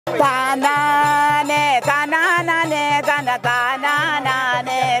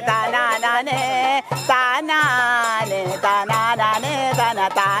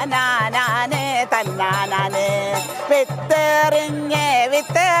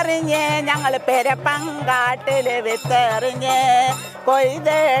വിത്തെറിഞ്ഞ് ഞങ്ങൾ പെരപ്പങ്കാട്ടില് വിത്തെറിഞ്ഞ്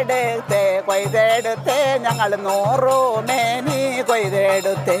കൊയ്തെടുത്ത് ഞങ്ങൾ 100 മേനി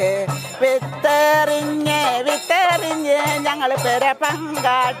കൊയ്തെടുത്ത് വിത്തെറിഞ്ഞ് ഞങ്ങൾ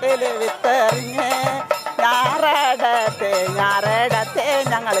പെരപ്പങ്കാട്ടില് വിത്തെറിഞ്ഞ് ഞാറടത്തെ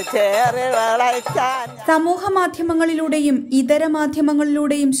ഞങ്ങൾ ചേറ് വിളയ്ക്കാൻ. സമൂഹ മാധ്യമങ്ങളിലൂടെയും ഇതര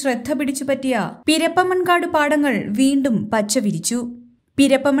മാധ്യമങ്ങളിലൂടെയും ശ്രദ്ധ പിടിച്ചുപറ്റിയ പിരപ്പമൺകാട് പാടങ്ങൾ വീണ്ടും പച്ചവിരിച്ചു.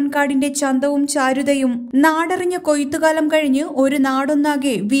 പിരപ്പമൺകാടിന്റെ ചന്തവും ചാരുതയും നാടറിഞ്ഞ കൊയ്ത്തുകാലം കഴിഞ്ഞ് ഒരു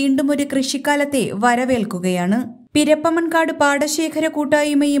നാടൊന്നാകെ വീണ്ടും ഒരു കൃഷിക്കാലത്തെ വരവേൽക്കുകയാണ്. പിരപ്പമൺകാട് പാടശേഖര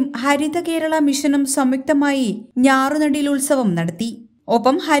കൂട്ടായ്മയും ഹരിത കേരള മിഷനും സംയുക്തമായി ഞാറുനടീൽ ഉത്സവം നടത്തി.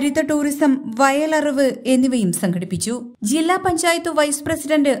 ഒപ്പം ഹരിത ടൂറിസം, വയലറിവ് എന്നിവയും സംഘടിപ്പിച്ചു. ജില്ലാ panchayat vice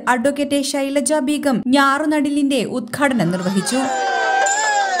president advocate Shailaja Begum ഞാറുനടീലിന്റെ ഉദ്ഘാടനം നിർവഹിച്ചു.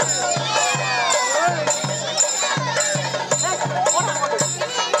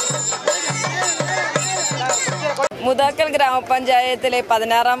 മുതാക്കൽ ഗ്രാമപഞ്ചായത്തിലെ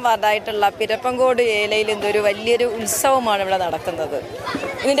 16-ാം വാർഡായിട്ടുള്ള പിരപ്പങ്കോട് ഏലയിൽ ഇതൊരു വലിയൊരു ഉത്സവമാണ് ഇവിടെ നടക്കുന്നത്.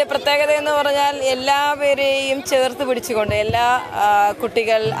 ഇതിൻ്റെ പ്രത്യേകത എന്ന് പറഞ്ഞാൽ എല്ലാവരെയും ചേർത്ത് പിടിച്ചുകൊണ്ട് എല്ലാ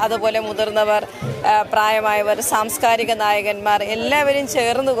കുട്ടികൾ, അതുപോലെ മുതിർന്നവർ, പ്രായമായവർ, സാംസ്കാരിക നായകന്മാർ എല്ലാവരും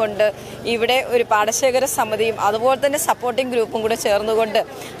ചേർന്നുകൊണ്ട് ഇവിടെ ഒരു പാടശേഖര സമിതിയും അതുപോലെ തന്നെ സപ്പോർട്ടിംഗ് ഗ്രൂപ്പും കൂടെ ചേർന്നുകൊണ്ട്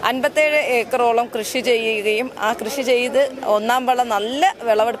 57 ഏക്കറോളം കൃഷി ചെയ്യുകയും ആ കൃഷി ചെയ്ത് 1-ാം വിള നല്ല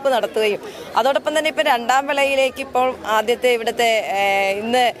വിളവെടുപ്പ് നടത്തുകയും അതോടൊപ്പം തന്നെ ഇപ്പോൾ 2-ാം വിളയിലേക്ക് ഇപ്പോൾ ആദ്യത്തെ ഇവിടുത്തെ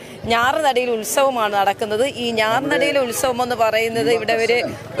ഇന്ന് ഞാറുനടീൽ ഉത്സവമാണ് നടക്കുന്നത്. ഈ ഞാറുനടീൽ ഉത്സവം എന്ന് പറയുന്നത് ഇവിടെ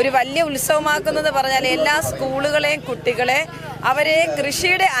ഒരു വലിയ ഉത്സവമാക്കുന്നത് പറഞ്ഞാൽ എല്ലാ സ്കൂളുകളെയും കുട്ടികളെ അവരെ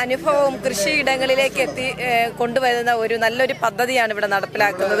കൃഷിയുടെ അനുഭവവും കൃഷിയിടങ്ങളിലേക്ക് കൊണ്ടുവരുന്ന ഒരു നല്ലൊരു പദ്ധതിയാണ് ഇവിടെ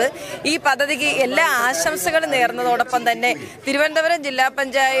നടപ്പിലാക്കുന്നത്. ഈ പദ്ധതിക്ക് എല്ലാ ആശംസകളും നേർന്നതോടൊപ്പം തന്നെ തിരുവനന്തപുരം ജില്ലാ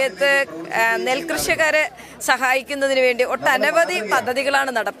പഞ്ചായത്ത് നെൽകൃഷിക്കാരെ സഹായിക്കുന്നതിന് വേണ്ടി ഒട്ടനവധി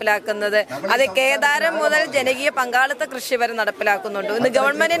പദ്ധതികളാണ് നടപ്പിലാക്കുന്നത്. അത് കേദാരം മുതൽ ജനകീയ പങ്കാളിത്ത കൃഷി വരെ നടപ്പിലാക്കുന്നുണ്ട്. ഇന്ന്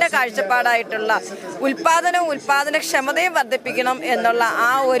ഗവൺമെന്റിന്റെ കാഴ്ചപ്പാടായിട്ടുള്ള ഉൽപാദനക്ഷമതയും വർദ്ധിപ്പിക്കണം എന്നുള്ള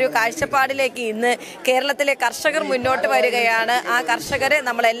ആ ഒരു കാഴ്ചപ്പാടിലേക്ക് ഇന്ന് കേരളത്തിലെ കർഷകർ മുന്നോട്ട് വരികയാണ്. ആ കർഷകരെ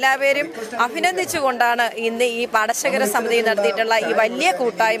നമ്മളെല്ലാവരും അഭിനന്ദിച്ചുകൊണ്ടാണ് ഇന്ന് ഈ പാടശേഖര സമിതി നടത്തിയിട്ടുള്ള ഈ വലിയ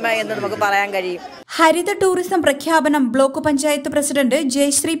കൂട്ടായ്മ എന്ന് നമുക്ക് പറയാൻ കഴിയും. ഹരിത ടൂറിസം പ്രഖ്യാപനം block panchayat president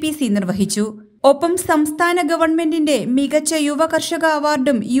Jayashree PC നിർവഹിച്ചു. ഒപ്പം സംസ്ഥാന ഗവൺമെന്റിന്റെ മികച്ച യുവ കർഷക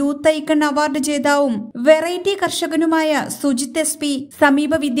അവാർഡും youth icon award ജേതാവും variety കർഷകനുമായ Sujith SP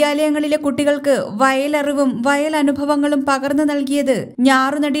സമീപ വിദ്യാലയങ്ങളിലെ കുട്ടികൾക്ക് വയലറിവും വയലനുഭവങ്ങളും പകർന്നു നൽകിയത്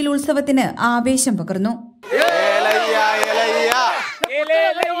ഞാറുനടീൽ ഉത്സവത്തിന് ആവേശം പകർന്നു.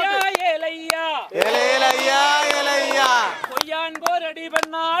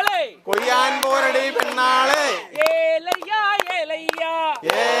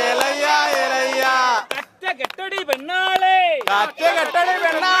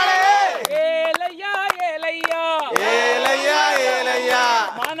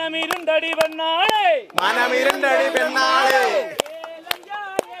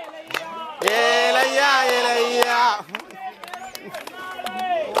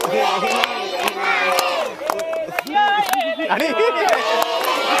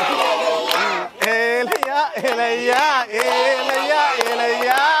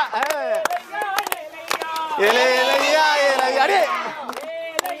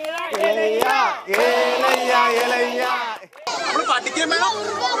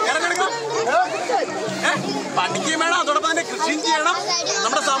 പഠിക്കുകയും വേണം, അതോടൊപ്പം തന്നെ കൃഷിയും ചെയ്യണം.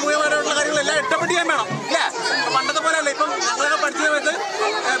 നമ്മുടെ സാമൂഹികപരമായിട്ടുള്ള കാര്യങ്ങളെല്ലാം ഇഷ്ടപ്പെട്ട് ചെയ്യാൻ വേണം അല്ലേ? പണ്ടത്തെ പോലെ അല്ല. ഇപ്പം ഞങ്ങളൊക്കെ പഠിച്ച സമയത്ത്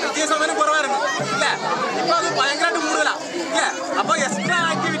വിദ്യാഭ്യാസം കുറവായിരുന്നു അല്ലേ? ഇപ്പൊ അത് ഭയങ്കരമായിട്ട് കൂടുതലാണ് അല്ലേ? അപ്പൊ എക്സ്ട്രാ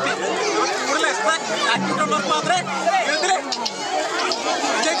ആക്ടിവിറ്റി ഉള്ളവർക്ക് മാത്രമേ ഇതിൽ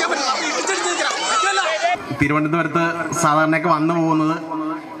വിജയിക്കാൻ പറ്റൂ. അപ്പൊ ഇടിച്ചടിച്ചിരിക്കണം. തിരുവനന്തപുരത്ത് സാധാരണയൊക്കെ വന്നു പോകുന്നത്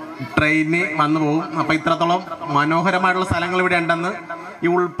ട്രെയിനിന് വന്നു പോകും. അപ്പം ഇത്രത്തോളം മനോഹരമായിട്ടുള്ള സ്ഥലങ്ങൾ ഇവിടെ ഉണ്ടെന്ന് ഈ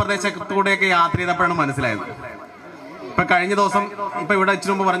ഉൾപ്രദേശത്തൂടെയൊക്കെ യാത്ര ചെയ്തപ്പോഴാണ് മനസ്സിലായത്. ഇപ്പം കഴിഞ്ഞ ദിവസം ഇപ്പം ഇവിടെ വെച്ച്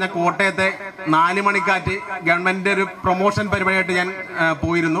മുമ്പ് പറഞ്ഞ കോട്ടയത്തെ 4 മണിക്കാറ്റ് ഗവൺമെൻറ് ഒരു പ്രൊമോഷൻ പരിപാടിയായിട്ട് ഞാൻ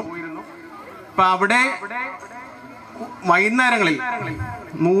പോയിരുന്നു. അപ്പം അവിടെ വൈകുന്നേരങ്ങളിൽ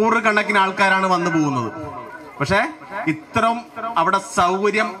 100 കണക്കിന് ആൾക്കാരാണ് വന്നു പോകുന്നത്. പക്ഷേ ഇത്രയും അവിടെ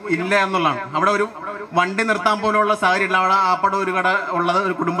സൗകര്യം ഇല്ല എന്നുള്ളതാണ്. അവിടെ ഒരു വണ്ടി നിർത്താൻ പോലുള്ള സാഹചര്യം ഇല്ല. അവിടെ ആപ്പട ഒരു കട ഉള്ളത്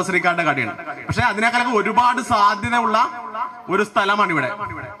ഒരു കുടുംബശ്രീക്കാരുടെ കടയാണ്. പക്ഷെ അതിനേക്കാളൊക്കെ ഒരുപാട് സാധ്യത ഉള്ള ഒരു സ്ഥലമാണ് ഇവിടെ.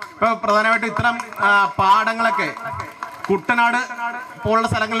 ഇപ്പൊ പ്രധാനമായിട്ടും ഇത്തരം പാടങ്ങളൊക്കെ കുട്ടനാട് പോലുള്ള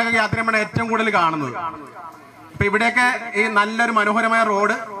സ്ഥലങ്ങളിലൊക്കെ യാത്ര ചെയ്യുമ്പോൾ ഏറ്റവും കൂടുതൽ കാണുന്നത്. ഇപ്പൊ ഇവിടെയൊക്കെ ഈ നല്ലൊരു മനോഹരമായ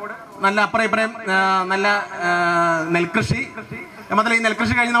റോഡ്, നല്ല അപ്പുറം ഇപ്പുറം നല്ല നെൽകൃഷി, മാത്രമല്ല ഈ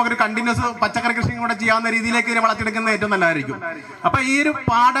നെൽകൃഷി കഴിഞ്ഞ് നമുക്കൊരു കണ്ടിന്യൂസ് പച്ചക്കറി കൃഷിയും കൂടെ ചെയ്യാവുന്ന രീതിയിലേക്ക് ഇതിനെ വളർത്തിയെടുക്കുന്നത് ഏറ്റവും നല്ലതായിരിക്കും. അപ്പൊ ഈ ഒരു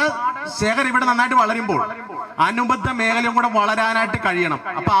പാട് ശേഖരം ഇവിടെ നന്നായിട്ട് വളരുമ്പോൾ അനുബന്ധ മേഖലയും കൂടെ വളരാനായിട്ട് കഴിയണം.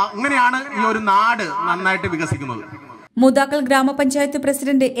 അപ്പൊ അങ്ങനെയാണ് ഈ ഒരു നാട് നന്നായിട്ട് വികസിക്കുന്നത്. മുതാക്കൽ ഗ്രാമപഞ്ചായത്ത്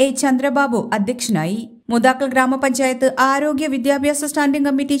പ്രസിഡന്റ് എ ചന്ദ്രബാബു അധ്യക്ഷനായി. മുതാക്കൽ ഗ്രാമപഞ്ചായത്ത് ആരോഗ്യ വിദ്യാഭ്യാസ standing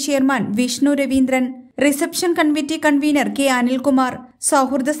committee chairman Vishnu Raveendran, reception committee convener K Anilkumar,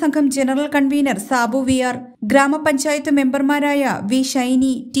 സൗഹൃദ സംഘം ജനറൽ കൺവീനർ സാബു വിആർ, ഗ്രാമപഞ്ചായത്ത് മെമ്പർമാരായ വി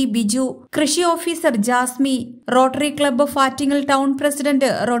ഷൈനി, ടി ബിജു, കൃഷി officer Jasmi, rotary club ഫാറ്റിങ്ങൽ town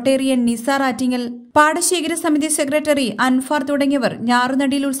president Rotarian Nisar Attingal, പാടശേഖര സമിതി സെക്രട്ടറി അൻഫാർ തുടങ്ങിയവർ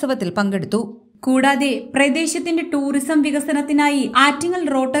ഞാറുനടീൽ ഉത്സവത്തിൽ പങ്കെടുത്തു. കൂടാതെ പ്രദേശത്തിന്റെ ടൂറിസം വികസനത്തിനായി ആറ്റിങ്ങൽ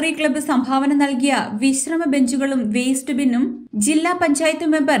റോട്ടറി ക്ലബ്ബ് സംഭാവന നൽകിയ വിശ്രമ ബെഞ്ചുകളും വേസ്റ്റ് ബിന്നും ജില്ലാ പഞ്ചായത്ത്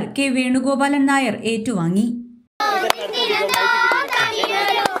മെമ്പർ കെ വേണുഗോപാലൻ നായർ ഏറ്റുവാങ്ങി.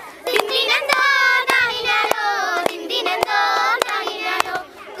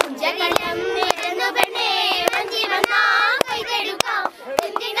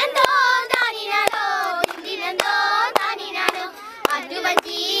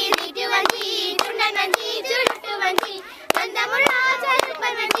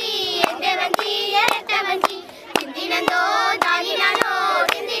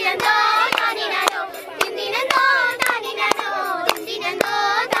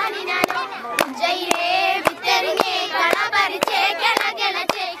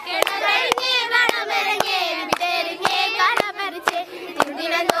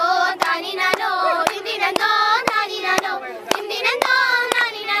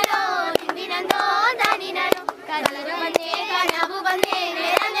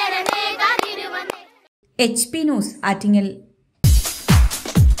 HP News Attingal.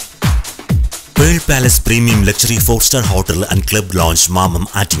 Pearl Palace Premium Luxury 4-star Hotel and Club Lounge Mamam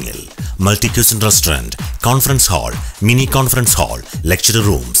Attingel. Multi-cuisine restaurant, conference hall, mini conference hall, lecture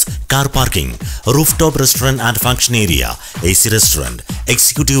rooms, car parking, rooftop restaurant and function area, AC restaurant,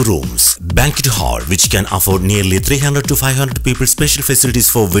 executive rooms, banquet hall which can afford nearly 300 to 500 people, special facilities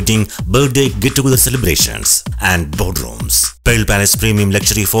for wedding, birthday, get-together celebrations and boardrooms. Pearl Palace Premium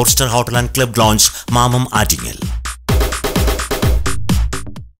Luxury 4-star Hotel and Club Lounge Mamam Attingel.